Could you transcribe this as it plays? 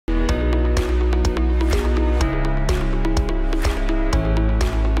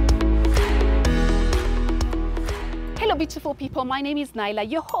beautiful people. My name is Naila,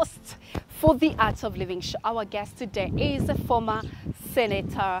 your host for the Art of Living show. Our guest today is a former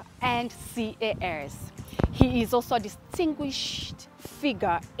senator and CAS. He is also a distinguished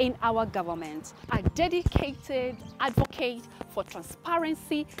figure in our government, a dedicated advocate for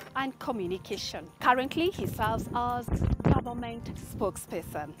transparency and communication. Currently, he serves as government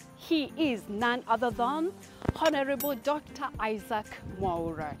spokesperson. He is none other than Honorable Dr. Isaac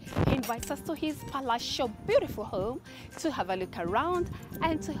Mwaura. He invites us to his palatial, beautiful home to have a look around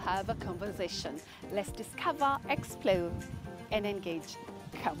and to have a conversation. Let's discover, explore, and engage.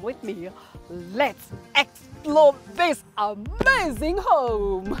 Come with me. Let's explore this amazing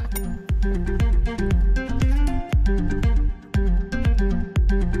home.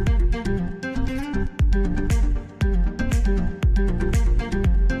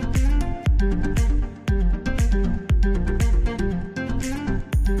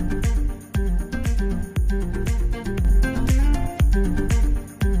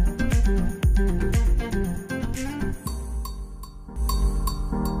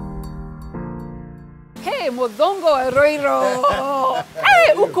 Modongo Eroiro.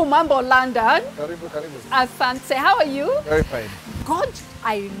 Hey, Ukumambo, London. Karibu, karibu. Asante, how are you? Very fine. God,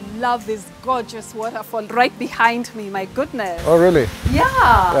 I love this gorgeous waterfall right behind me, my goodness. Oh, really?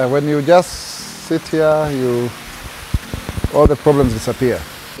 Yeah. When you just sit here, all the problems disappear.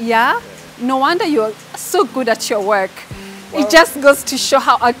 Yeah? No wonder you're so good at your work. Well, it just goes to show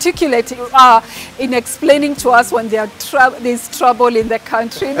how articulate you are in explaining to us when there's trouble in the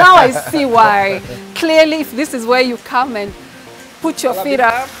country. Now I see why. Clearly, if this is where you come and put your feet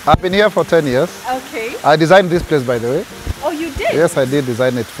up. I've been here for 10 years. Okay. I designed this place, by the way. Oh, you did? Yes, I did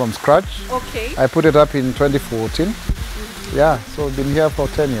design it from scratch. Okay. I put it up in 2014. Yeah, so I've been here for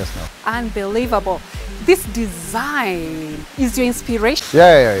 10 years now. Unbelievable. This design is your inspiration?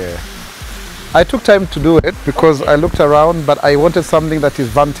 Yeah. I took time to do it because I looked around, but I wanted something that is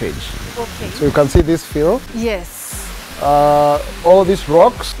vantage. Okay. So you can see this field. Yes. All these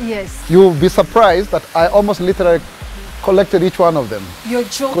rocks. Yes. You'll be surprised that I almost literally collected each one of them. You're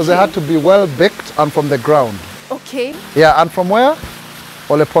joking? Because they had to be well baked and from the ground. Okay. Yeah, and from where?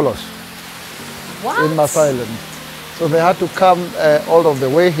 Olepolos. What? In Maas Island. So they had to come all of the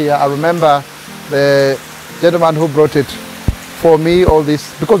way here. I remember the gentleman who brought it for me, all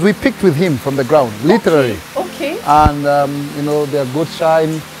this, because we picked with him from the ground, literally. Okay. And they're good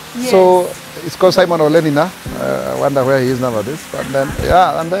shine. Yes. So it's called Simon Olenina. I wonder where he is nowadays. But then,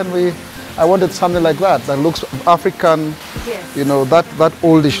 I wanted something like that looks African. Yes. That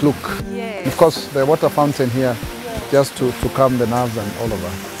oldish look. Yes. Of course, the water fountain here, just to calm the nerves and all of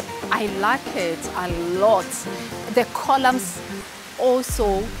that. I like it a lot. The columns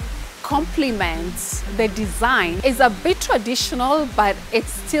also complements the design. It's a bit traditional, but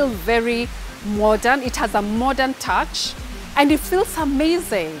it's still very modern. It has a modern touch and it feels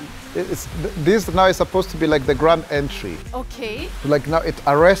amazing. This now is supposed to be like the grand entry. Okay. Like now it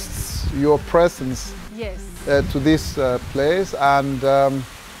arrests your presence. Yes. To this place, and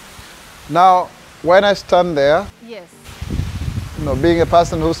now when I stand there, yes, being a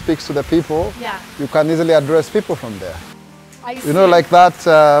person who speaks to the people, you can easily address people from there. I see. Like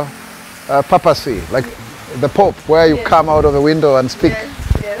that papacy, like the Pope, where you come out of the window and speak.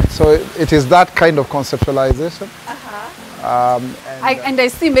 Yes. So it is that kind of conceptualization. And I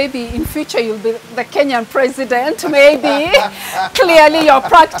see maybe in future you'll be the Kenyan president, maybe. Clearly you're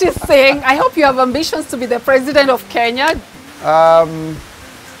practicing. I hope you have ambitions to be the president of Kenya.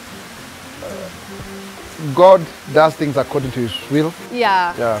 God does things according to His will.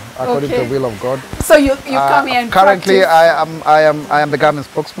 Yeah. Yeah, according to the will of God. So you come here and currently practice. I am the government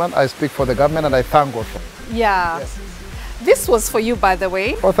spokesman. I speak for the government and I thank God for it. Yeah. Yes. This was for you, by the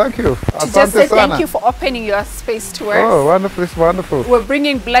way. Oh, thank you. To just say thank you for opening your space to us. Oh, wonderful. It's wonderful. We're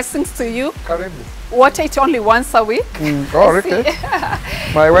bringing blessings to you. Karibu. Water it only once a week. Oh, okay.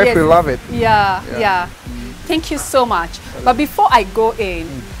 My wife will love it. Yeah. Thank you so much. But before I go in,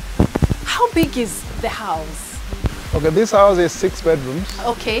 how big is the house? Okay, this house is 6 bedrooms.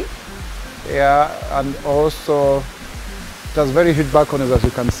 Okay. Yeah, and also it has very huge balconies, as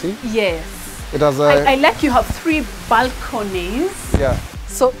you can see. Yes. It has I like you have 3 balconies. Yeah.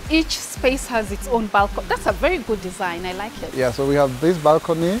 So each space has its own balcony. That's a very good design. I like it. Yeah, so we have this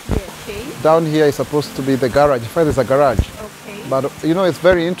balcony. Okay. Down here is supposed to be the garage. In fact, it's a garage. Okay. But it's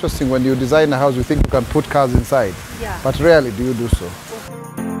very interesting when you design a house, you think you can put cars inside. Yeah. But rarely do you do so.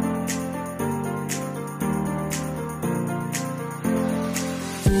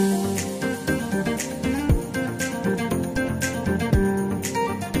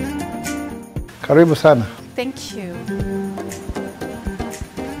 Karibu sana. Thank you.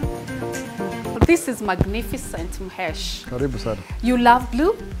 This this is magnificent, Mhesh. Karibu sana. You love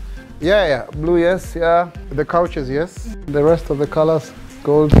blue? Yeah, blue, yes, yeah. The couches, yes. The rest of the colors,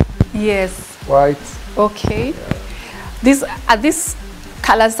 gold, Yes. white. Okay. These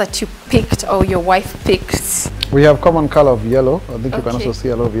colors that you picked or your wife picked? We have common color of yellow. I think you can Okay. also see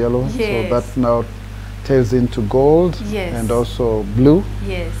a lot of yellow. Yes. So that now tails into gold. Yes. And also blue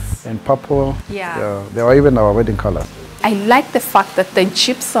Yes. and purple. Yeah. They are even our wedding color. I like the fact that the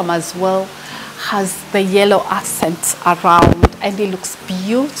gypsum as well has the yellow accent around and it looks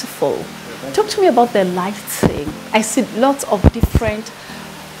beautiful. Talk to me about the lighting. I see lots of different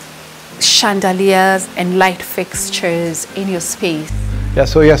chandeliers and light fixtures in your space. Yeah,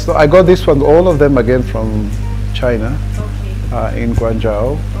 so yes, so I got this one, all of them again from China. Okay. In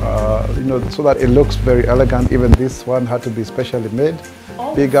Guangzhou, you know, so that it looks very elegant. Even this one had to be specially made,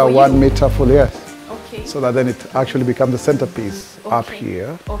 bigger, 1 meter full, yes. Okay. So that then it actually becomes the centerpiece up Okay.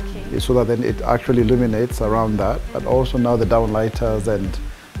 here. Okay. So that then it actually illuminates around that, but also now the downlighters and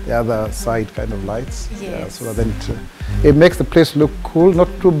the other side kind of lights. Yes. So that then it makes the place look cool, not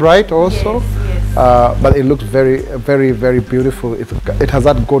too bright also, Yes. but it looks very, very, very beautiful. It has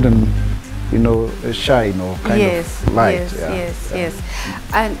that golden, you know, shine or kind of light. Yes, yeah. yes, yes.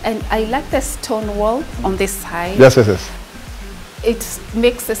 And I like the stone wall on this side. Yes, yes, yes. It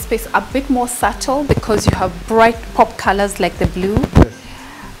makes the space a bit more subtle because you have bright pop colors like the blue. Yes.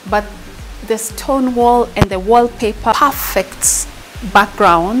 But the stone wall and the wallpaper, perfect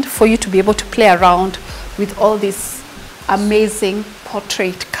background for you to be able to play around with all these amazing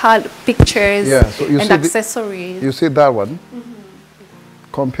portrait pictures Yeah, so you and see accessories. You see that one?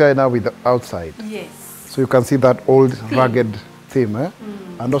 Compare now with the outside. Yes. So you can see that old rugged theme,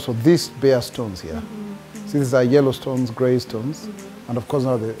 and also these bare stones here. See, these are yellow stones, grey stones, and of course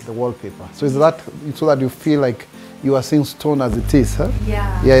now the wallpaper. So is that so that you feel like you are seeing stone as it is, huh?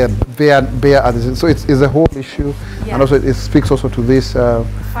 Yeah. Yeah, bare as it is. So it's a whole issue, Yeah. and also it speaks also to this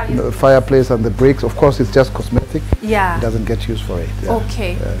fireplace and the bricks. Of course, it's just cosmetic. Yeah. It doesn't get used for it. Yeah.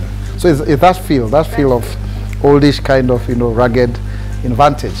 Okay. So it's that feel of oldish kind of, you know, rugged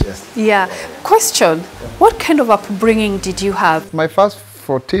advantage. Yes. Yeah. Question, what kind of upbringing did you have? My first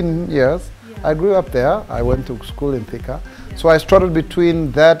 14 years, I grew up there. I went to school in Thika. So I struggled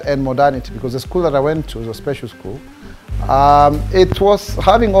between that and modernity because the school that I went to was a special school. It was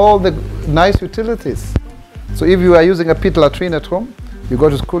having all the nice utilities. So if you are using a pit latrine at home, you go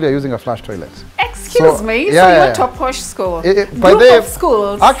to school, you're using a flash toilet. Excuse me, so yeah, you yeah, went to a posh school. By Group of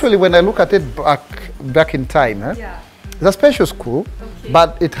schools. Actually, when I look at it back in time, it's a special school,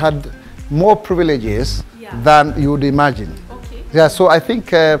 but it had more privileges than you would imagine. Okay. Yeah, so I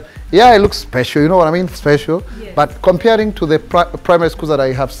think, yeah, it looks special, you know what I mean, special. Yes. But comparing to the primary schools that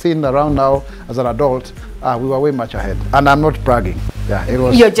I have seen around now as an adult, we were way much ahead. And I'm not bragging. Yeah, it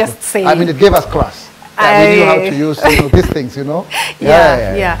was. You're just saying. I mean, it gave us class. Yeah, we knew how to use, you know, these things, you know.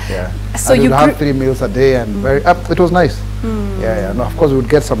 Yeah. So and you would have 3 meals a day, and very. It was nice. Yeah. No, of course, we would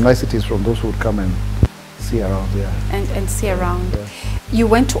get some niceties from those who would come and see around. Yeah. And see around. Yeah. You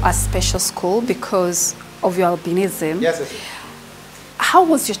went to a special school because of your albinism. Yes. How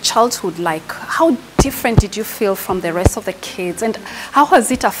was your childhood like? How different did you feel from the rest of the kids? And how has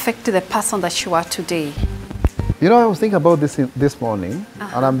it affected the person that you are today? You know, I was thinking about this this morning,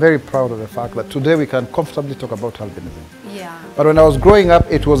 and I'm very proud of the fact that today we can comfortably talk about albinism. Yeah. But when I was growing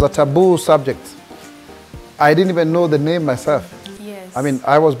up, it was a taboo subject. I didn't even know the name myself. Yes. I mean,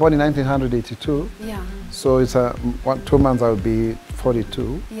 I was born in 1982, Yeah. so it's 2 months I will be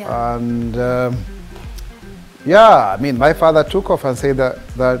 42. Yeah. And yeah, I mean, my father took off and said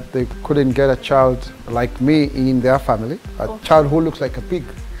that they couldn't get a child like me in their family, a child who looks like a pig.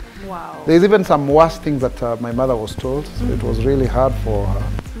 Wow. There's even some worse things that my mother was told, so it was really hard for her.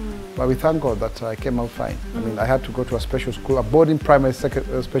 But we thank God that I came out fine. I mean, I had to go to a special school, a boarding primary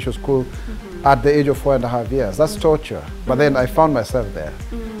special school at the age of 4.5 years. That's torture. But then I found myself there.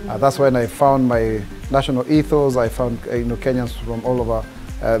 That's when I found my national ethos. I found Kenyans from all over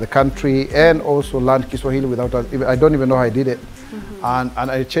the country, and also learned Kiswahili without, I don't even know how I did it. And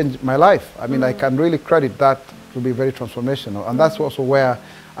I changed my life. I mean, I can really credit that to be very transformational. And that's also where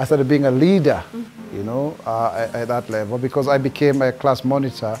I started being a leader, you know, at that level, because I became a class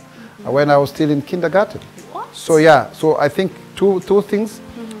monitor when I was still in kindergarten. What? So yeah, so I think two things.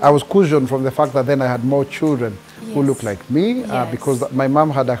 I was cushioned from the fact that then I had more children who looked like me, because my mom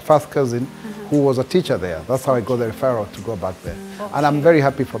had a first cousin who was a teacher there. That's how I got the referral to go back there. And I'm very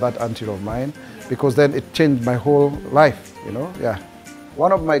happy for that auntie of mine, because then it changed my whole life, you know, yeah.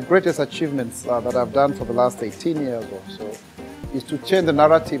 One of my greatest achievements that I've done for the last 18 years or so is to change the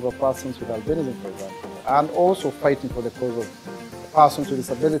narrative of persons with albinism, for example, and also fighting for the cause of persons with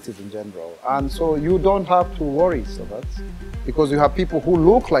disabilities in general. And so you don't have to worry so much because you have people who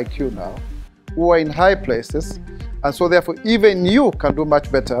look like you now, who are in high places, and so therefore even you can do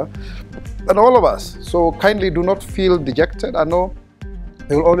much better than all of us. So kindly do not feel dejected. I know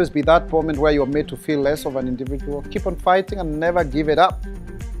there will always be that moment where you're made to feel less of an individual. Keep on fighting and never give it up.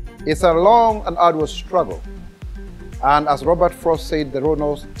 It's a long and arduous struggle. And as Robert Frost said, the road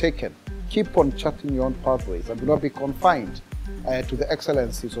was taken. Keep on charting your own pathways and do not be confined to the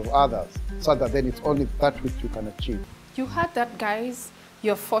excellencies of others, so that then it's only that which you can achieve. You heard that, guys.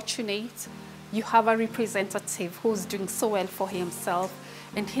 You're fortunate. You have a representative who's doing so well for himself,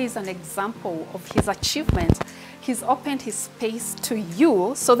 and he's an example of his achievement. He's opened his space to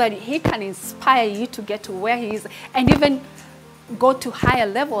you so that he can inspire you to get to where he is and even go to higher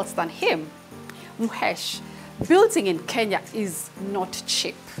levels than him. Mhesh, building in Kenya is not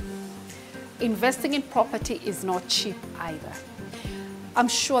cheap. Investing in property is not cheap either. I'm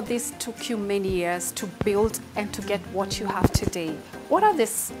sure this took you many years to build and to get what you have today. What are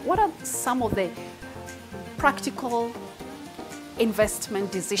some of the practical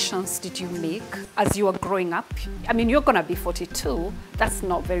investment decisions did you make as you were growing up? I mean, you're gonna be 42, that's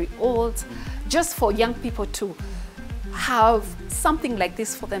not very old. Just for young people to have something like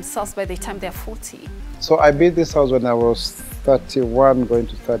this for themselves by the time they're 40. So I built this house when I was 31, going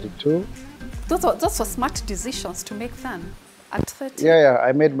to 32. Those were smart decisions to make then, at 30. Yeah,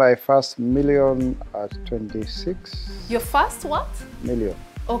 I made my first million at 26. Your first what? Million.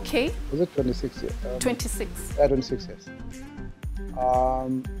 Okay. Was it 26? Yeah. 26. Yeah, 26, yes.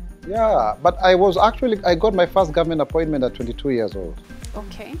 Yeah, but I got my first government appointment at 22 years old.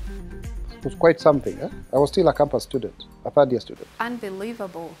 Okay. It was quite something. Eh? I was still a campus student, a third-year student.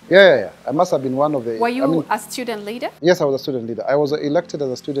 Unbelievable. Yeah. I must have been one of the... Were you a student leader? Yes, I was a student leader. I was elected as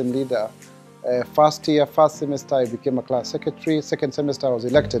a student leader. First semester, I became a class secretary. Second semester, I was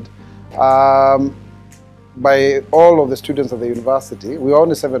elected by all of the students at the university. We were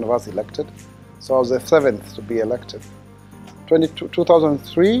only 7 of us elected. So I was the 7th to be elected.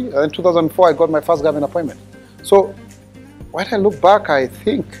 2003, and then 2004, I got my first government appointment. So when I look back, I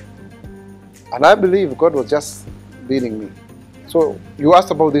think, and I believe God was just leading me. So you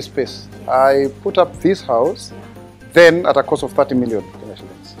asked about this space. I put up this house, then at a cost of 30 million.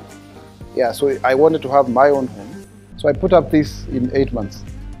 Yeah, so I wanted to have my own home. So I put up this in 8 months.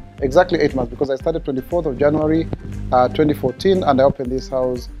 Exactly 8 months, because I started 24th of January 2014, and I opened this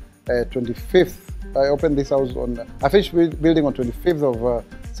house 25th. I opened this house I finished building on 25th of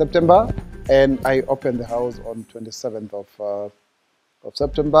September, and I opened the house on 27th of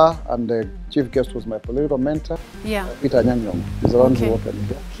September, and the chief guest was my political mentor, Peter Nyang'nyong. He's the one who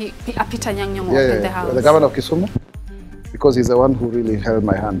opened it. Peter Nyang'nyong opened the house. The governor of Kisumu, because he's the one who really held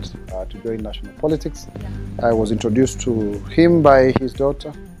my hand to join national politics. Yeah. I was introduced to him by his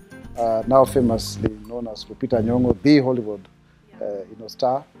daughter, now famously known as Lupita Nyong'o, the Hollywood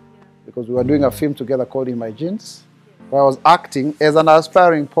star, because we were doing a film together called In My Jeans, where I was acting as an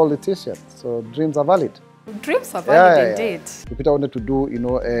aspiring politician. So dreams are valid. Dreams are valid indeed. Lupita wanted to do,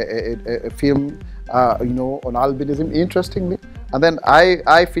 a film, on albinism, interestingly. And then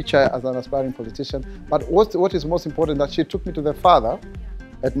I feature as an aspiring politician. But what is most important, that she took me to the father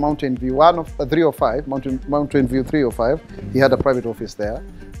at Mountain View 305, Mountain View 305. He had a private office there.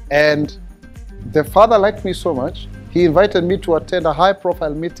 And the father liked me so much, he invited me to attend a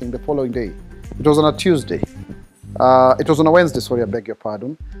high-profile meeting the following day. It was on a Tuesday. It was on a Wednesday, sorry, I beg your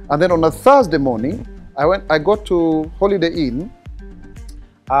pardon. And then on a Thursday morning, I got to Holiday Inn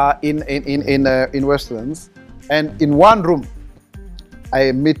in Westlands, and in one room,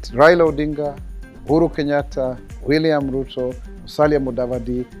 I meet Raila Odinga, Uhuru Kenyatta, William Ruto, Musalia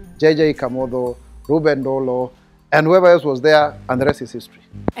Mudavadi, JJ Kamodo, Ruben Dolo, and whoever else was there, and the rest is history.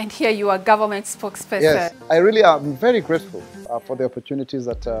 And here you are government spokesperson. Yes, I really am very grateful for the opportunities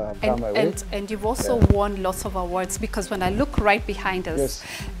that have come my way. And you've also won lots of awards, because when I look right behind us,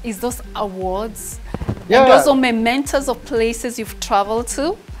 is those awards and those are mementos of places you've traveled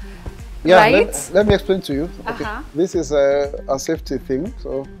to, right? Let me explain to you. Okay. This is a safety thing,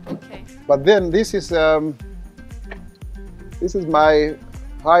 so. But then this is my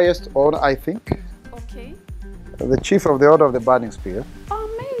highest honor, I think. Okay. The Chief of the Order of the Burning Spear.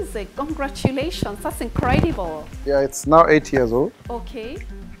 Amazing! Congratulations! That's incredible. Yeah, it's now 8 years old. Okay.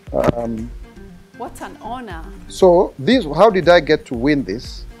 What an honor. So how did I get to win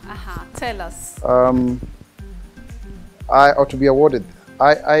this? Tell us. I ought to be awarded.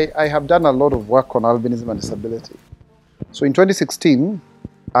 I have done a lot of work on albinism and disability. So in 2016,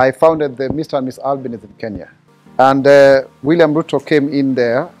 I founded the Mr. and Miss Albinism Kenya. And William Ruto came in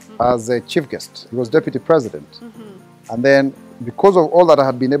there as a chief guest. He was deputy president. And then because of all that I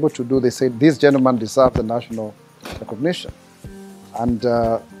had been able to do, they said this gentleman deserves a national recognition. And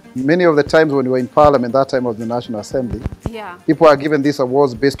many of the times when we were in Parliament, that time of the National Assembly, people are given these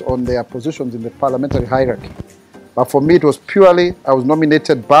awards based on their positions in the parliamentary hierarchy. But for me, it was purely, I was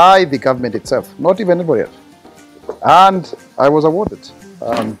nominated by the government itself, not even anybody else. And I was awarded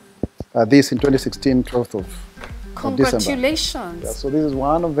this in 2016, 12th of Congratulations. Yeah, so this is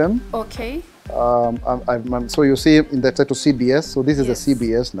one of them. Okay. So you see in the title CBS, so this is a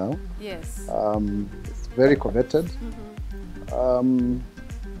CBS now. Yes. It's very coveted. And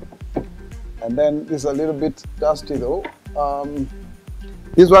then this is a little bit dusty though.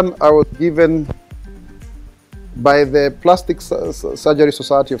 This one I was given by the Plastic Surgery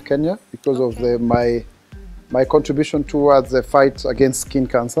Society of Kenya because of my contribution towards the fight against skin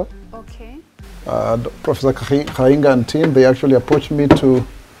cancer. Okay. Professor Kainga and team, they actually approached me to,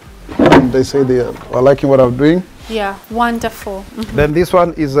 they say they are liking what I'm doing. Yeah, wonderful. Then this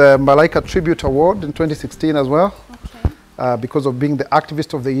one is a Malaika Tribute Award in 2016 as well. Because of being the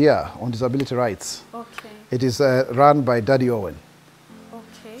Activist of the Year on Disability Rights. Okay. It is run by Daddy Owen.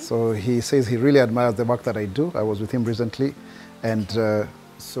 Okay. So he says he really admires the work that I do. I was with him recently, and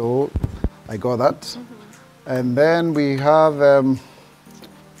so I got that. And then we have,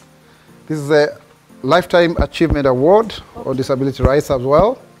 this is a Lifetime Achievement Award on Disability Rights as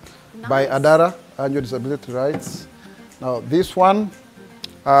well, by Adara, Annual Disability Rights. Now this one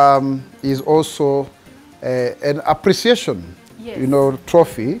is also an appreciation,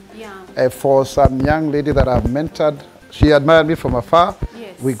 trophy for some young lady that I've mentored. She admired me from afar.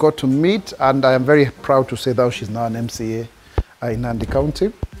 Yes. We got to meet, and I am very proud to say that she's now an MCA in Nandi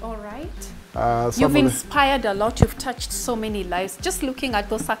County. All right. You've inspired a lot. You've touched so many lives. Just looking at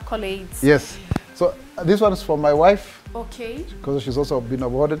those accolades. Yes. So this one is for my wife. Okay. Because she's also been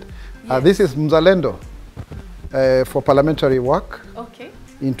awarded. Yes. This is Mzalendo for parliamentary work. Okay.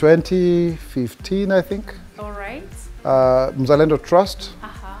 In 2015, I think. All right. Mzalendo Trust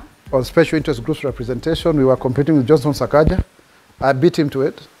on special interest groups representation. We were competing with Johnson Sakaja. I beat him to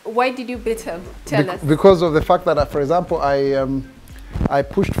it. Why did you beat him? Tell us. Because of the fact that, for example, I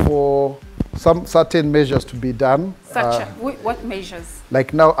pushed for some certain measures to be done. Such what measures?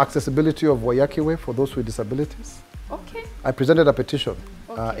 Like now, accessibility of Wayakiwe for those with disabilities. Okay. I presented a petition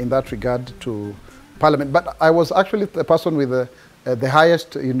in that regard to Parliament, but I was actually the person with the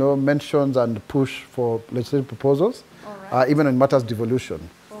highest, mentions and push for legislative proposals, even in matters devolution.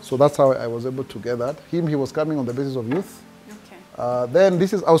 Okay. So that's how I was able to get that. He was coming on the basis of youth. Okay. Then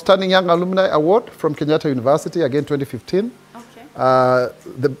this is Outstanding Young Alumni Award from Kenyatta University, again 2015. Okay.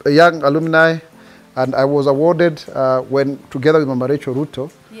 The young alumni, and I was awarded when, together with Mama Rachel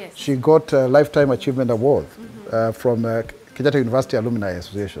Ruto, she got a Lifetime Achievement Award from Kenyatta University Alumni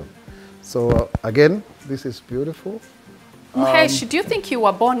Association. So again, this is beautiful. Muhesh, do you think you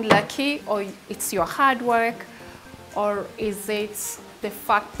were born lucky, or it's your hard work, or is it the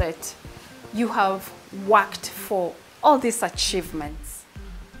fact that you have worked for all these achievements?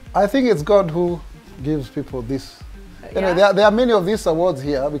 I think it's God who gives people this. Anyway, there are many of these awards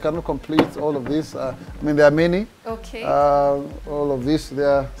here. We cannot complete all of this. I mean, there are many. Okay. All of this, there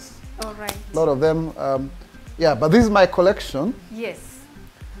are a lot of them. Yeah, but this is my collection. Yes.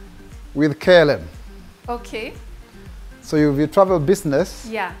 With KLM. Okay. So if you travel business,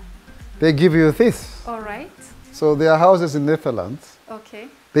 they give you this. All right. So there are houses in Netherlands. Okay.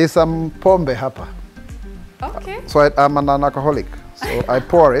 There's some pombe hapa. Okay. So I'm an alcoholic. So I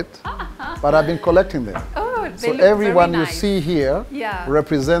pour it, but I've been collecting them. Oh, they so look everyone very nice. You see here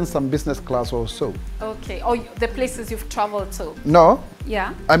represents some business class also. Okay. Or the places you've traveled to? No.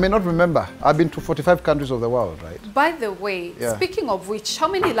 Yeah. I may not remember. I've been to 45 countries of the world, right? By the way, speaking of which, how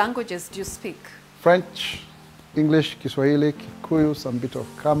many languages do you speak? French, English, Kiswahili, Kikuyu, some bit of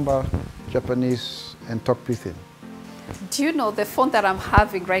Kamba, Japanese, and Tok Pisin. Do you know the phone that I'm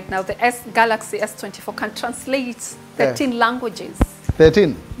having right now, the Galaxy S24, can translate 13 languages?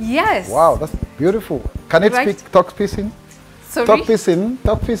 13? Yes. Wow, that's beautiful. Can it speak Tok Pisin? Sorry? Tok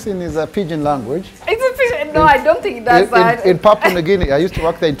Pisin is a pidgin language. It's a pidgin? No, I don't think it does. In Papua New Guinea, I used to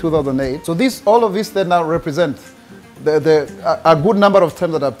work there in 2008. So all of this then now represents a good number of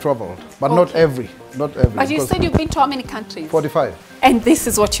times that I've traveled, but not every. Not every. But you said you've been to how many countries? 45. And this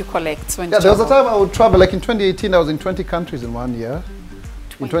is what you collect when you travel? There was a time I would travel, like in 2018, I was in 20 countries in 1 year.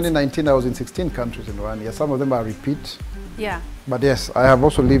 20. In 2019, I was in 16 countries in 1 year. Some of them are repeat. Yeah. But yes, I have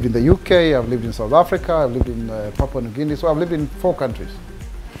also lived in the UK, I've lived in South Africa, I've lived in Papua New Guinea, so I've lived in 4 countries.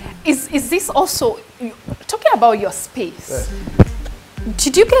 Is this also, talking about your space,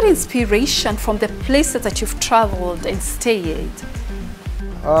 did you get inspiration from the places that you've traveled and stayed?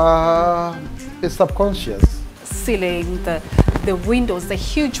 It's subconscious. Ceiling, the windows, the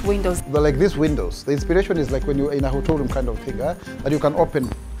huge windows. They're like these windows. The inspiration is like when you're in a hotel room kind of thing, that you can open.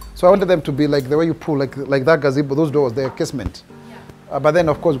 So I wanted them to be like the way you pull, like that gazebo, those doors, they're casement. But then,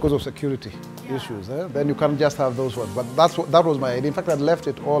 of course, because of security issues, then you can't just have those ones. But that was my idea. In fact, I left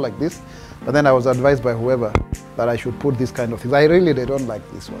it all like this. But then I was advised by whoever that I should put these kind of things. They don't like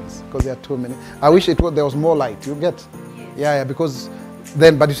these ones because there are too many. I wish there was more light. You get? Yeah, because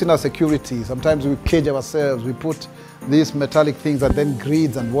then, but you see now security. Sometimes we cage ourselves. We put these metallic things that then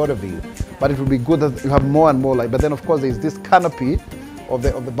grids and whatever. But it would be good that you have more and more light. But then, of course, there's this canopy of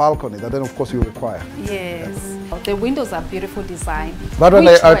the balcony that then, of course, you require. Yes. The windows are beautiful design. That one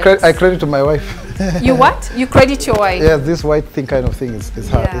I credit to my wife. You what? You credit your wife? Yes, this white thing kind of thing is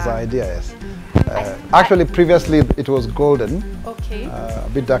her idea, yes. Actually, previously it was golden. Okay. A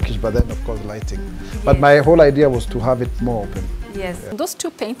bit darkish, but then, of course, lighting. Yes. But my whole idea was to have it more open. Yes. Yeah. Those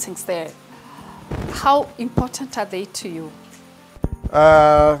two paintings there, how important are they to you?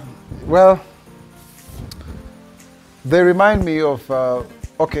 Well, they remind me of,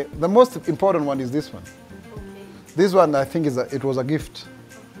 okay, the most important one is this one. This one, I think, it was a gift.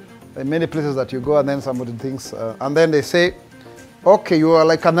 In many places that you go and then somebody thinks, and then they say, okay, you are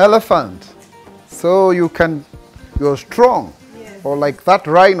like an elephant, so you're strong, yes. Or like that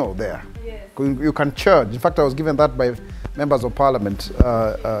rhino there, yes. You can charge. In fact, I was given that by members of parliament,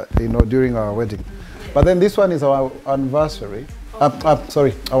 during our wedding. Yes. But then this one is our anniversary,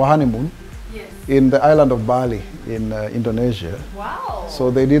 our honeymoon. Yes. In the island of Bali in Indonesia. Wow. So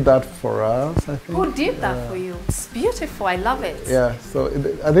they did that for us, I think. Who did that for you? It's beautiful, I love it. Yeah, so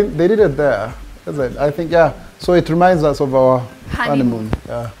I think they did it there. I think, yeah. So it reminds us of our honeymoon.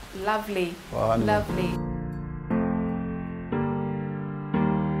 Yeah. Lovely, honeymoon. Lovely.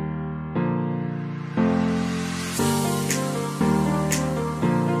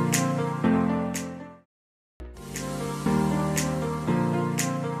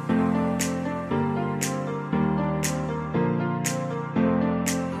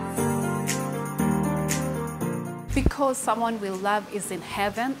 Because someone we love is in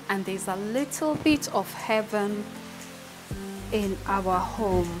heaven, and there's a little bit of heaven in our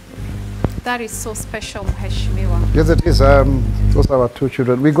home. That is so special, Mheshimiwa. Yes, it is. Those are our two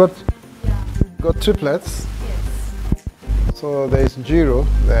children. We got triplets. Yes. So there is Jiro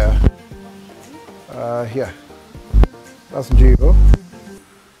there. Here. That's Jiro.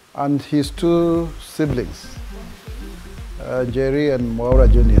 And his two siblings, Jerry and Mwaura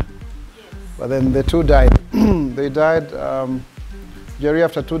Jr. But then the two died. They died, Jerry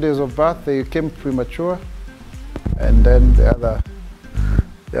after 2 days of birth, they came premature. And then the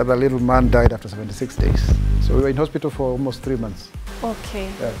other little man died after 76 days. So we were in hospital for almost 3 months. Okay.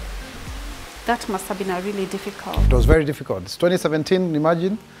 Yeah. That must have been really difficult. It was very difficult. It's 2017,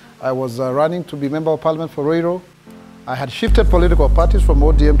 imagine. I was running to be Member of Parliament for Roiro. I had shifted political parties from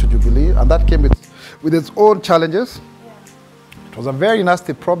ODM to Jubilee, and that came with its own challenges. It was a very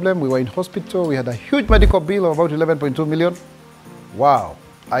nasty problem. We were in hospital. We had a huge medical bill of about 11.2 million. Wow.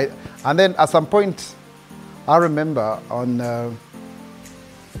 And then at some point, I remember on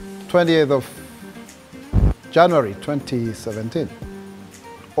 28th of January 2017,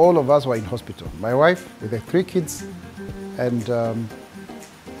 all of us were in hospital. My wife with the 3 kids and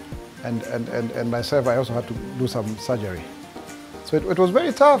myself, I also had to do some surgery. So it was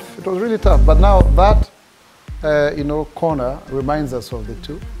very tough. It was really tough. But now that corner reminds us of the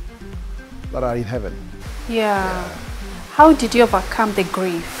two that are in heaven. Yeah. How did you overcome the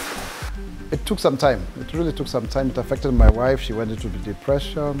grief? It took some time. It really took some time. It affected my wife. She went into the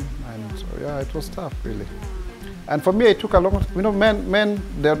depression, and so, yeah, it was tough, really. And for me, it took a long. Men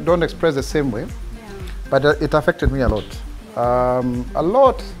they don't express the same way, but it affected me a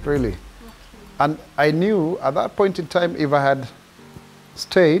lot, really. And I knew at that point in time, if I had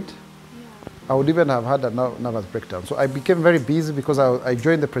stayed, I would even have had a nervous breakdown. So I became very busy because I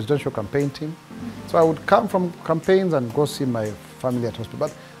joined the presidential campaign team. So I would come from campaigns and go see my family at hospital.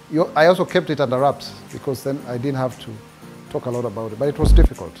 But I also kept it under wraps because then I didn't have to talk a lot about it. But it was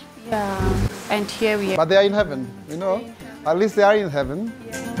difficult. Yeah, and here we are. But they are in heaven, At least they are in heaven.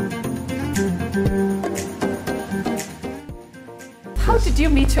 Yeah. How did you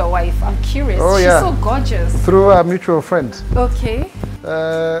meet your wife? I'm curious. Oh, She's yeah. so gorgeous. Through a mutual friend. Okay.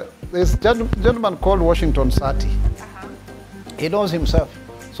 There's a gentleman called Washington Sati. He knows himself.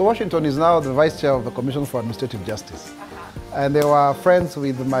 So Washington is now the vice chair of the Commission for Administrative Justice. And they were friends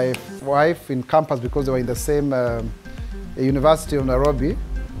with my wife in campus because they were in the same University of Nairobi.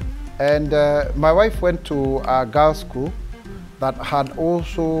 And my wife went to a girls' school that had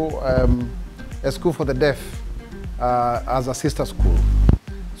also a school for the deaf as a sister school.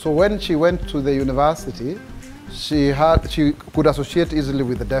 So when she went to the university, she could associate easily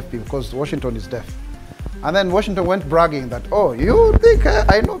with the deaf people because Washington is deaf. And then Washington went bragging that, oh, you think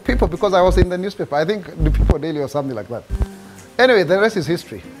I know people because I was in the newspaper. I think the People Daily or something like that. Anyway, the rest is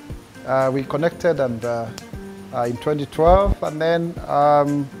history. We connected and in 2012, and then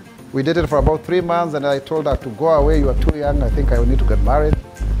we dated for about 3 months, and I told her to go away. You are too young. I think I will need to get married.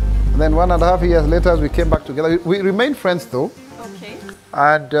 And then 1.5 years later, we came back together. We remained friends though. Okay.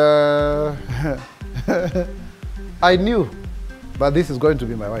 And I knew that this is going to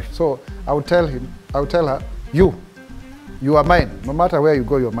be my wife. So I would tell her, you are mine. No matter where you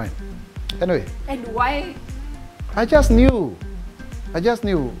go, you're mine. Anyway. And why? I just knew. I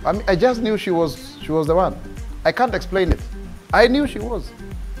mean, I just knew she was the one. I can't explain it. I knew she was.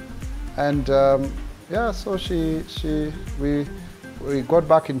 And yeah, so we got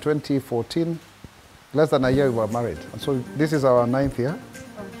back in 2014. Less than a year we were married. And so this is our 9th year.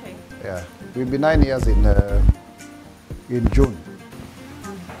 Okay. Yeah, we'll be 9 years in June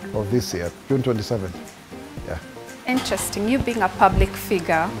of this year, June 27th. Yeah. Interesting. You being a public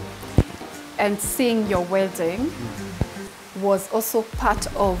figure and seeing your wedding was also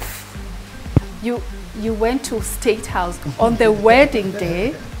part of, you went to State House on the wedding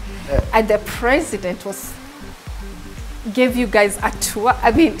day and the president gave you guys a tour.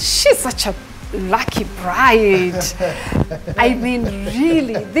 I mean, she's such a lucky bride. I mean,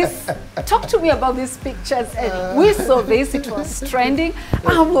 really, talk to me about these pictures. And we saw this, it was trending.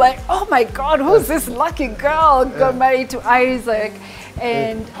 I'm like, oh my God, who's this lucky girl? Got married to Isaac.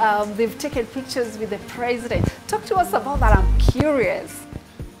 And they've taken pictures with the president. Talk to us about that, I'm curious.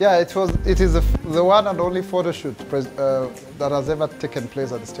 Yeah, it is the one and only photo shoot that has ever taken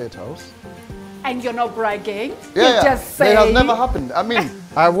place at the State House. And you're not bragging, yeah, you're just saying. It has never happened. I mean,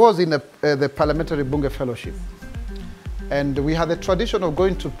 I was in the Parliamentary Bunge Fellowship. And we had the tradition of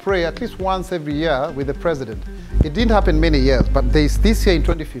going to pray at least once every year with the president. It didn't happen many years, but this year in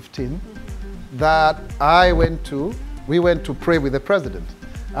 2015, that we went to pray with the president.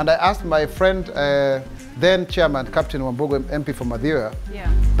 And I asked my friend, then Chairman, Captain Wambogo, MP for Madeira,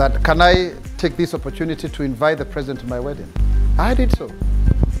 that can I take this opportunity to invite the president to my wedding? I did so.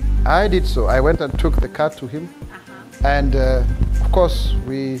 I went and took the card to him. And of course,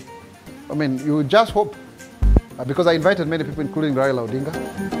 you just hope, because I invited many people, including Raila Odinga.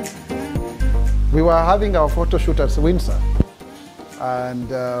 We were having our photo shoot at Windsor. And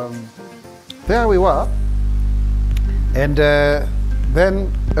there we were. And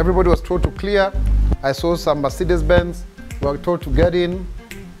then everybody was told to clear. I saw some Mercedes-Benz. We were told to get in.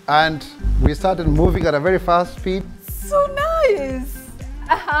 And we started moving at a very fast speed. So nice.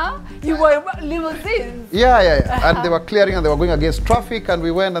 You were limousines. Yeah. And they were clearing and they were going against traffic. And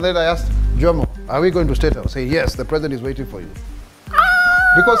we went, and then I asked Jomo, are we going to State House? Say, yes, the president is waiting for you.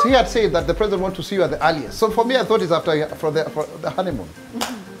 Because he had said that the president wants to see you at the earliest. So for me, I thought it's for the honeymoon.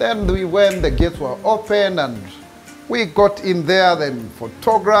 Then we went, the gates were open, and we got in there, then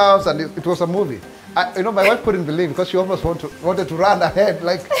photographs, and it was a movie. My wife couldn't believe, because she almost wanted to run ahead.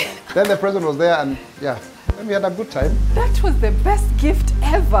 Then the president was there, and yeah, and we had a good time. That was the best gift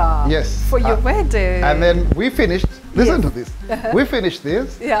ever. Yes. For your wedding. And then we finished. Listen to this. We finished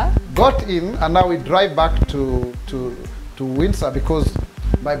this. Yeah. Got in, and now we drive back to Windsor because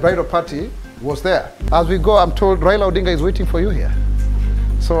my bridal party was there. As we go, I'm told Raila Odinga is waiting for you here.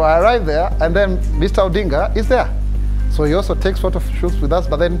 So I arrived there, and then Mr. Odinga is there. So he also takes photo shoots with us,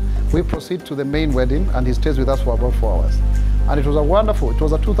 but then we proceed to the main wedding, and he stays with us for about 4 hours. And it was it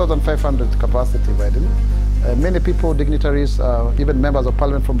was a 2,500 capacity wedding. Many people, dignitaries, even members of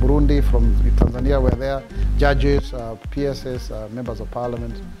parliament from Burundi, from Tanzania were there, judges, PSS, members of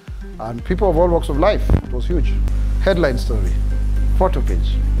parliament, and people of all walks of life. It was huge. Headline story, photo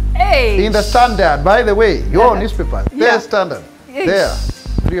page. Hey. In the Standard, by the way, your newspaper, there's Standard. There,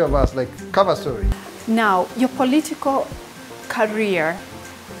 3 of us, cover story. Now, your political career,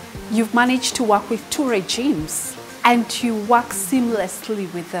 you've managed to work with 2 regimes, and you work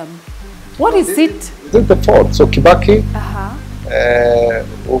seamlessly with them. What is it? This is the 4th. So Kibaki,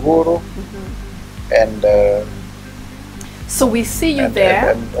 Uhuru, and so we see you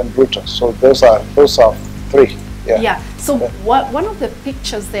there. And Ruto. So those are 3. Yeah. So one of the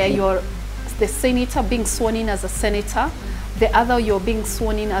pictures there, you're the senator being sworn in as a senator. The other, you're being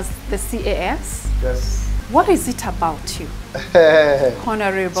sworn in as the CAS. Yes. What is it about you,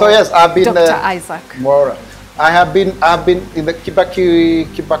 Honorable so yes, I've been Dr. Isaac Mwaura. I've been in the Kibaki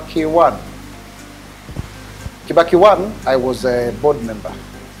 1. Kibaki 1, I was a board member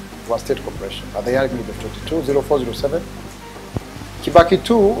for a state corporation at the year of 22-0407. Kibaki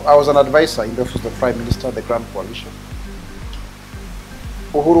 2, I was an advisor in the office of the Prime Minister, the Grand Coalition.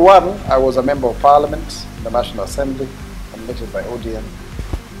 Uhuru 1, I was a member of parliament. in the National Assembly, nominated by ODM.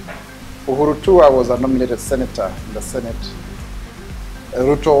 Uhuru 2, I was a nominated senator in the Senate.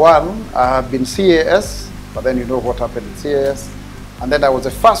 Ruto 1, I have been CAS, but then you know what happened in CAS. And then I was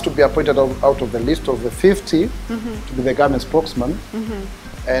the first to be appointed out of the list of the 50 to be the government spokesman.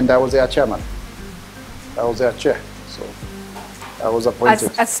 And I was their chairman. I was their chair, so I was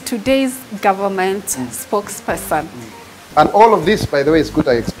appointed. As today's government spokesperson. And all of this, by the way, is good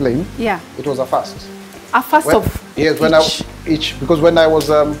I explain. Yeah. It was a first. A first of yes, because when I was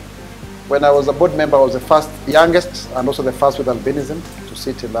a board member, I was the first, youngest, and also the first with albinism to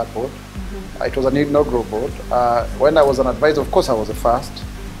sit in that board. It was an inaugural board. When I was an advisor, of course, I was the first.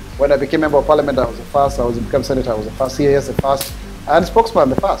 When I became member of parliament, I was the first. I became senator, I was the first. CAS, the first. And spokesman,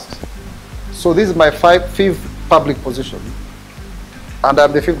 the first. So this is my fifth public position. And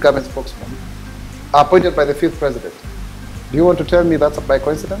I'm the fifth government spokesman, appointed by the fifth president. Do you want to tell me that's by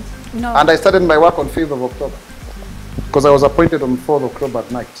coincidence? No. And I started my work on 5th of October, because I was appointed on 4th of October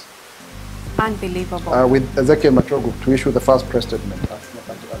at night. Unbelievable. With Ezekiel Machogu to issue the first press statement at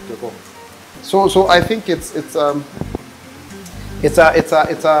the So I think it's a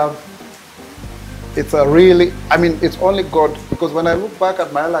really, I mean, it's only God, because when I look back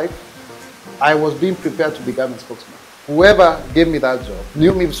at my life, I was being prepared to be government spokesman. Whoever gave me that job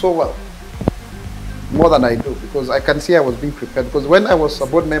knew me so well, more than I do, because I can see I was being prepared. Because when I was a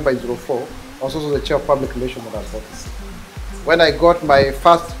board member in 04, I was also the chair of public relations at advocacy. When I got my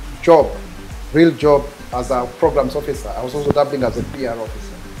first job, real job as a programs officer, I was also dabbling as a PR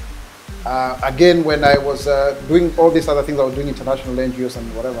officer. Again, when I was doing all these other things, I was doing international NGOs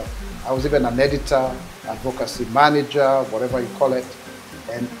and whatever. I was even an editor, advocacy manager, whatever you call it,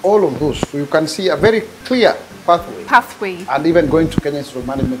 and all of those. So you can see a very clear pathway. And even going to Kenya Institute of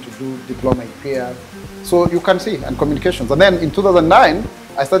Management to do diploma in PR. So you can see, and communications. And then in 2009,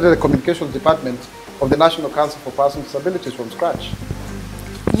 I started the communications department of the National Council for Persons with Disabilities from scratch.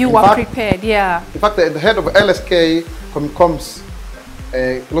 You were prepared, yeah. In fact, the head of LSK Comms,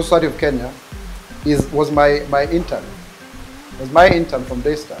 Law Society of Kenya, was my intern. Was my intern from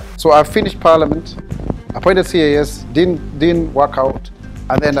Daystar. So I finished Parliament, appointed CAS, didn't work out,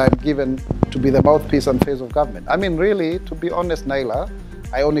 and then I'm given to be the mouthpiece and face of government. I mean, really, to be honest, Naila,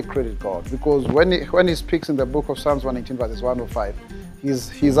 I only credit God, because when he speaks in the book of Psalms 119 verses 105,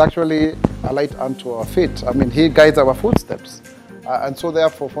 he's actually a light unto our feet. I mean, he guides our footsteps. And so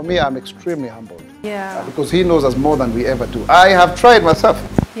therefore, for me, I'm extremely humbled. Yeah. Because he knows us more than we ever do. I have tried myself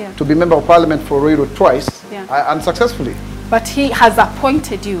to be member of parliament for Ruiru twice, unsuccessfully. But he has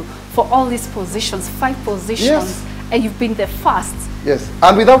appointed you for all these positions, 5 positions, and you've been the first. Yes,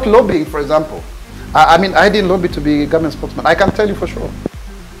 and without lobbying, for example. I mean, I didn't lobby to be government spokesman. I can tell you for sure.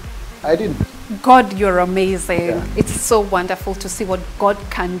 I didn't. God, you're amazing. Yeah. It's so wonderful to see what God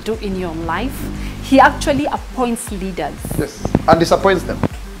can do in your life. He actually appoints leaders. Yes, and disappoints them.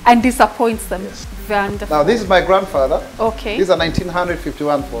 And disappoints them. Yes. Wonderful. Now, this is my grandfather. Okay. These are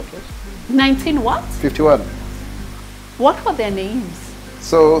 1951 photos. 19 what? 51. What were their names?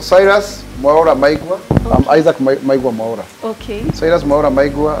 So, Cyrus Mwaura Maigwa. Okay. I'm Isaac Maigwa Mwaura. Okay. Cyrus Mwaura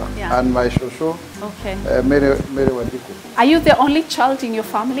Maigwa and my shosho. Okay. Mary Wandiku. Are you the only child in your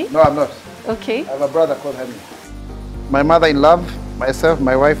family? No, I'm not. Okay. I have a brother called Henry. My mother-in-law, myself,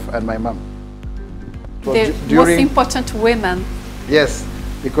 my wife, and my mom. The most important women. Yes,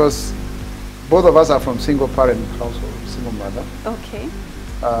 because both of us are from single parent household, single mother. Okay.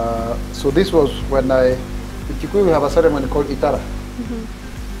 So this was when in Kikuyu we have a ceremony called Itara.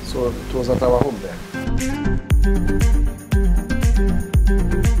 So it was at our home there.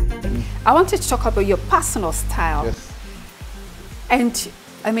 I wanted to talk about your personal style. Yes. And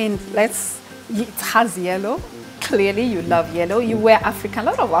I mean, it has yellow. Clearly you love yellow. You wear African,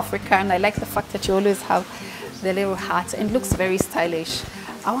 a lot of African. I like the fact that you always have the little hat and it looks very stylish.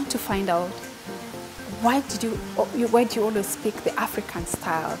 I want to find out, why do you always pick the African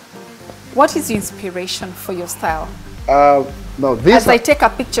style? What is the inspiration for your style? No, this. As I take a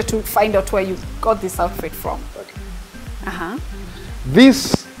picture to find out where you got this outfit from. Okay.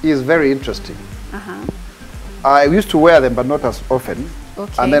 This is very interesting. I used to wear them, but not as often.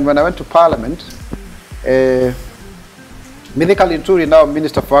 Okay. And then when I went to Parliament, Mithika Linturi, now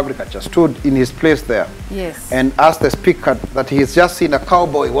Minister for Agriculture, stood in his place there. Yes. And asked the Speaker that he has just seen a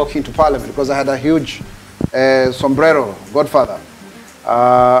cowboy walking to Parliament, because I had a huge sombrero, Godfather.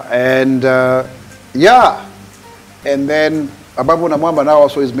 And then Ababu Namwamba, now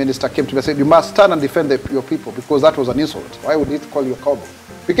also his minister, came to me and said, you must stand and defend your people, because that was an insult. Why would he call you a cowboy?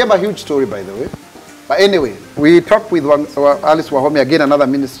 Became a huge story, by the way. But anyway, we talked with Alice Wahome, again another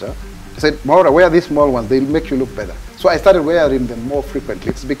minister. He said, Mwaura, wear these small ones, they'll make you look better. So I started wearing them more frequently.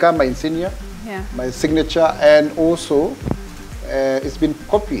 It's become my insignia. Yeah. My signature, and also it's been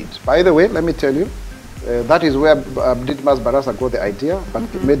copied. By the way, let me tell you, that is where Didmas Barasa got the idea, but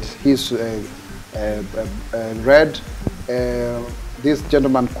he made his red. This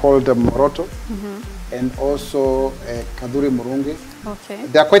gentleman called Moroto, and also Kaduri Murungi. Okay.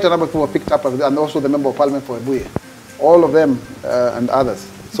 There are quite a number of people who picked up, and also the member of parliament for Ebuye. All of them and others.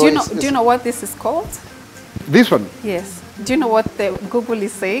 So do you know what this is called? This one? Yes. Do you know what the Google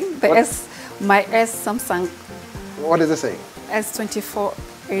is saying? The my Samsung. What is it saying? S24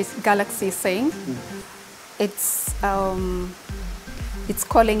 is Galaxy is saying it's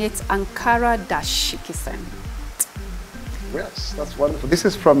calling it Ankara Dashikisen. Yes, that's wonderful. This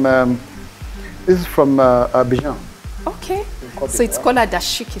is from Abidjan. Okay. So it's called a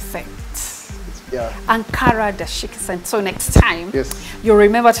Dashikisen. Yeah. Ankara Dashikisen. So next time, yes, you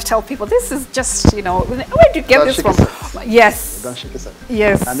remember to tell people this is just, you know, where did you get this from? Yes. Dashikisen.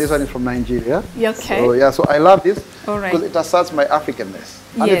 Yes. And this one is from Nigeria. Okay. So yeah, so I love this because it asserts my Africanness.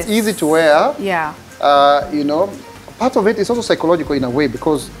 And yes. it's easy to wear. Yeah. You know, part of it is also psychological in a way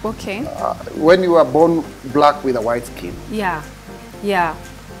because when you are born black with a white skin. Yeah. Yeah.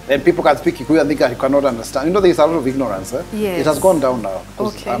 And people can speak Kikuyu and think I cannot understand. You know, there is a lot of ignorance. Yes. It has gone down now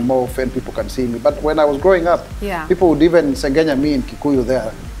because I'm more often people can see me. But when I was growing up, people would even sengenya me in Kikuyu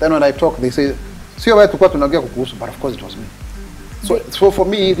there. Then when I talk, they say, "Sio wewe tukua tunaongea kukuhusu," but of course it was me. So for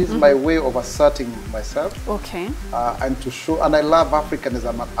me, this is my way of asserting myself. Okay. And to show, and I love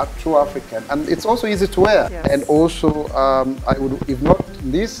Africanism. I'm a true African, and it's also easy to wear. Yes. And also, I would, if not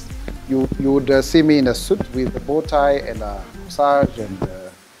this, you would see me in a suit with a bow tie and a corsage and.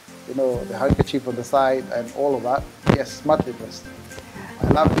 You know, the handkerchief on the side and all of that. Yes, smartly dressed. I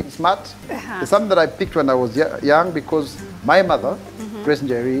love being smart. It's something that I picked when I was young because my mother, Grace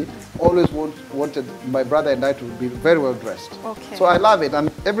Njeri, always wanted my brother and I to be very well dressed. Okay. So I love it,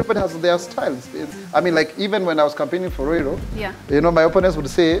 and everybody has their styles. I mean, like even when I was campaigning for Roiro, you know, my opponents would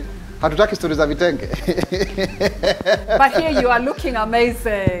say, "Hatutaki stories za vitenge." But here you are looking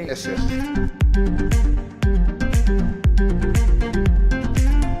amazing. Yes, yes.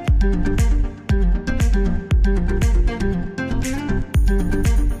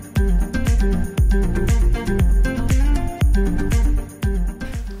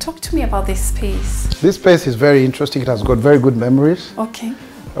 About this space. This space is very interesting. It has got very good memories. Okay.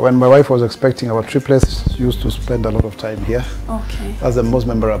 When my wife was expecting our triplets, she used to spend a lot of time here. Okay. That's the most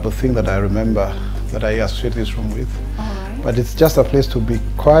memorable thing that I remember that I associate this room with. All right. But it's just a place to be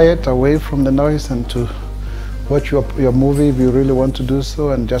quiet, away from the noise, and to watch your movie if you really want to do so,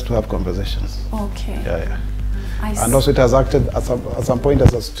 and just to have conversations. Okay. Yeah. And also it has acted at some point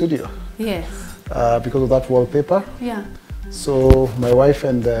as a studio. Yes. Because of that wallpaper. Yeah. So my wife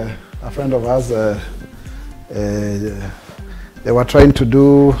and a friend of ours, they were trying to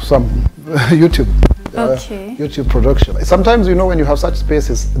do some YouTube production. Sometimes, you know, when you have such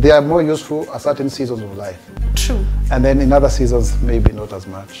spaces, they are more useful at certain seasons of life. True. And then in other seasons, maybe not as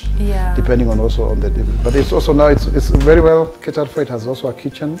much. Yeah. Depending on also on the, but it's also now it's very well catered for. It has also a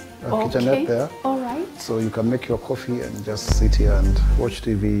kitchenette there. All right. So you can make your coffee and just sit here and watch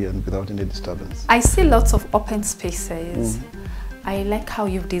TV and without any disturbance. I see lots of open spaces. I like how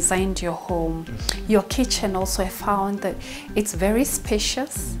you've designed your home. Yes. Your kitchen also, I found that it's very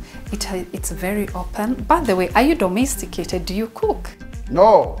spacious. It's very open. By the way, are you domesticated? Do you cook?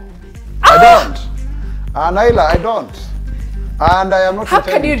 No, I don't. Naila, I don't. And I am not. How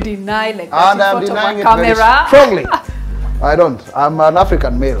can you deny like that? And I am denying it very strongly. I don't. I'm an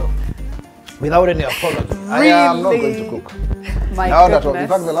African male. Without any apology. Really? I am not going to cook. My goodness. In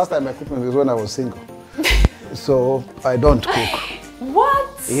fact, the last time I cooked was when I was single. So I don't cook. What?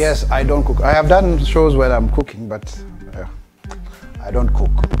 Yes, I don't cook. I have done shows where I'm cooking, but I don't cook.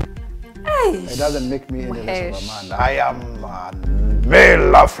 It doesn't make me any less of a man. I am a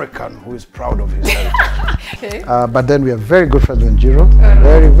male African who is proud of himself. Okay. But then we are very good friends with Njiro.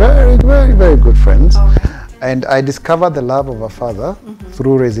 Very, very, very, very good friends. Okay. And I discovered the love of a father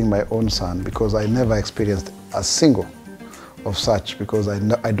through raising my own son, because I never experienced a single of such, because I've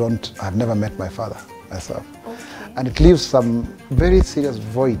never met my father myself. Okay. And it leaves some very serious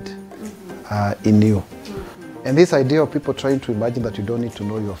void in you. And this idea of people trying to imagine that you don't need to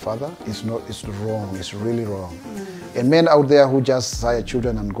know your father is wrong. It's really wrong. And men out there who just sire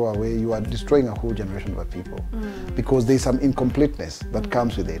children and go away, you are destroying a whole generation of people, because there's some incompleteness that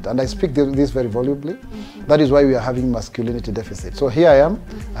comes with it. And I speak this very volubly. That is why we are having masculinity deficit. So here I am.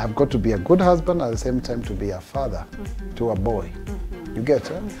 I have got to be a good husband, at the same time to be a father to a boy. You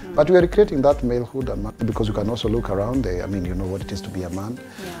get it? But we are recreating that malehood, because you can also look around. I mean, you know what it is to be a man.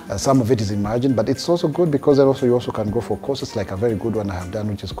 Yeah. Some of it is imagined, but it's also good because you also can go for courses like a very good one I have done,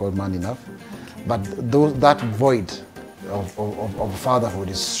 which is called Man Enough. But that void of fatherhood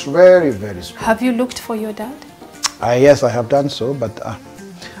is very, very strong. Have you looked for your dad? Yes, I have done so, but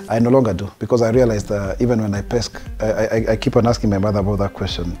I no longer do, because I realized that even when I pesque, I keep on asking my mother about that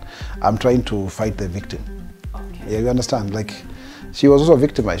question. I'm trying to fight the victim. Okay. Yeah, you understand? Like, she was also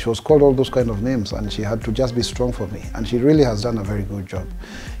victimized. She was called all those kind of names, and she had to just be strong for me. And she really has done a very good job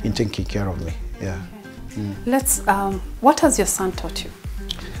in taking care of me. Yeah. Okay. Let's. What has your son taught you?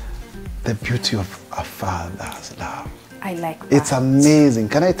 The beauty of a father's love. I like that. It's amazing.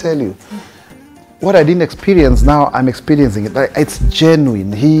 Can I tell you? What I didn't experience, now I'm experiencing it. It's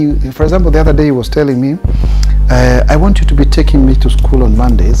genuine. For example, the other day he was telling me, I want you to be taking me to school on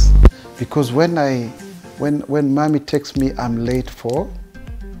Mondays, because when mommy texts me, I'm late for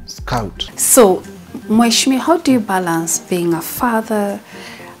scout. So, Mweshmi, how do you balance being a father,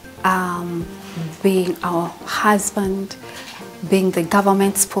 being a husband, being the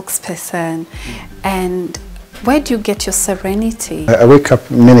government spokesperson, and where do you get your serenity? I wake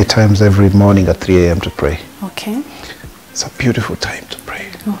up many times every morning at 3 a.m. to pray. Okay. It's a beautiful time to pray.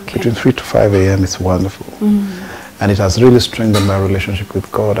 Okay. Between 3 to 5 a.m. it's wonderful. And it has really strengthened my relationship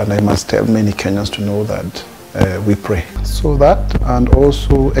with God, and I must tell many Kenyans to know that we pray. So that, and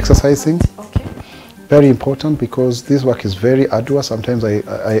also exercising. Okay. Very important, because this work is very arduous. Sometimes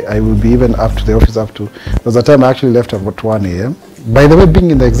I will be even up to the office there was a time I actually left at about 1 a.m. By the way, being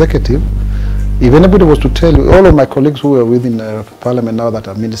in the executive, if anybody was to tell you, all of my colleagues who are within Parliament now that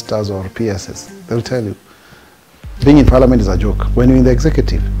are ministers or PSs, they'll tell you, being in Parliament is a joke. When you're in the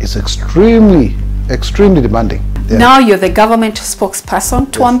executive, it's extremely, extremely demanding. Yeah. Now you're the government spokesperson.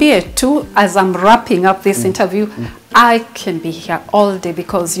 Yes. Tuambie too, as I'm wrapping up this interview, I can be here all day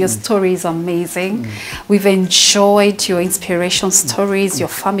because your story is amazing. We've enjoyed your inspiration stories, your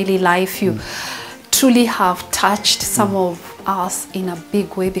family life. You truly have touched some of us in a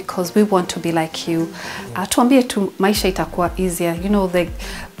big way, because we want to be like you. Tuambie tu maisha itakuwa easier. You know,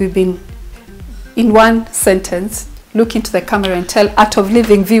 we've been in one sentence, look into the camera and tell Art of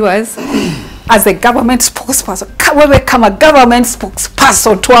Living viewers, as a government spokesperson, wewe kama government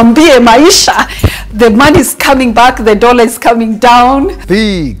spokesperson, tuambie maisha, the money is coming back, the dollar is coming down.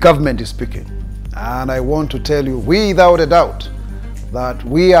 The government is speaking, and I want to tell you without a doubt that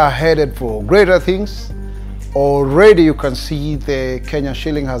we are headed for greater things. Already you can see the Kenyan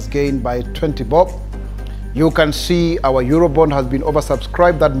shilling has gained by 20 bob. You can see our Eurobond has been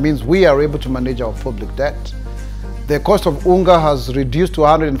oversubscribed. That means we are able to manage our public debt. The cost of unga has reduced to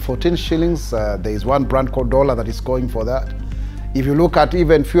 114 shillings. There is one brand called dollar that is going for that. If you look at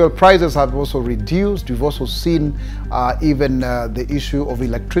even fuel prices have also reduced. We've also seen even the issue of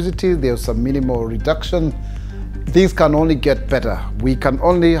electricity. There's some minimal reduction. Things can only get better. We can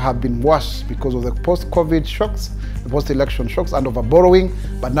only have been worse because of the post-COVID shocks, the post-election shocks, and over borrowing.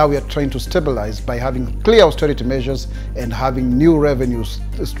 But now we are trying to stabilize by having clear austerity measures and having new revenue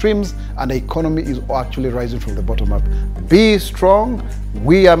streams, and the economy is actually rising from the bottom up. Be strong.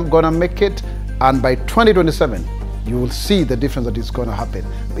 We are going to make it. And by 2027, you will see the difference that is going to happen.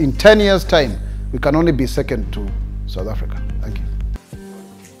 In 10 years' time, we can only be second to South Africa. Thank you.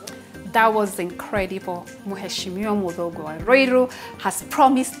 That was incredible. Mheshimiwa Muthogo Wairiru has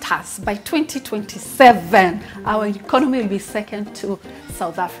promised us by 2027, our economy will be second to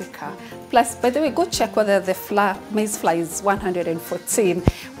South Africa. Plus, by the way, go check whether the maize flour is 114.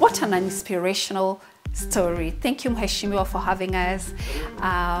 What an inspirational story. Thank you, Mheshimiwa, for having us.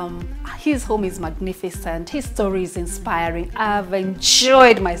 His home is magnificent. His story is inspiring. I've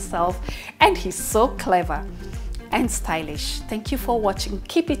enjoyed myself, and he's so clever and stylish. Thank you for watching.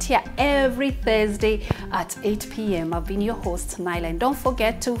 Keep it here every Thursday at 8 p.m. I've been your host, Naila, and don't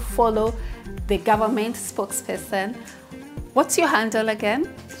forget to follow the government spokesperson. What's your handle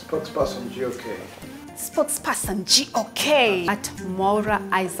again? Spokesperson GOK. Spokesperson GOK at Mwaura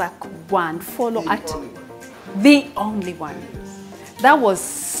Isaac 1. Follow at the only one. That was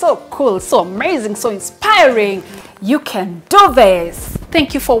so cool, so amazing, so inspiring. You can do this.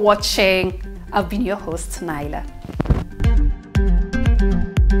 Thank you for watching. I've been your host, Naila.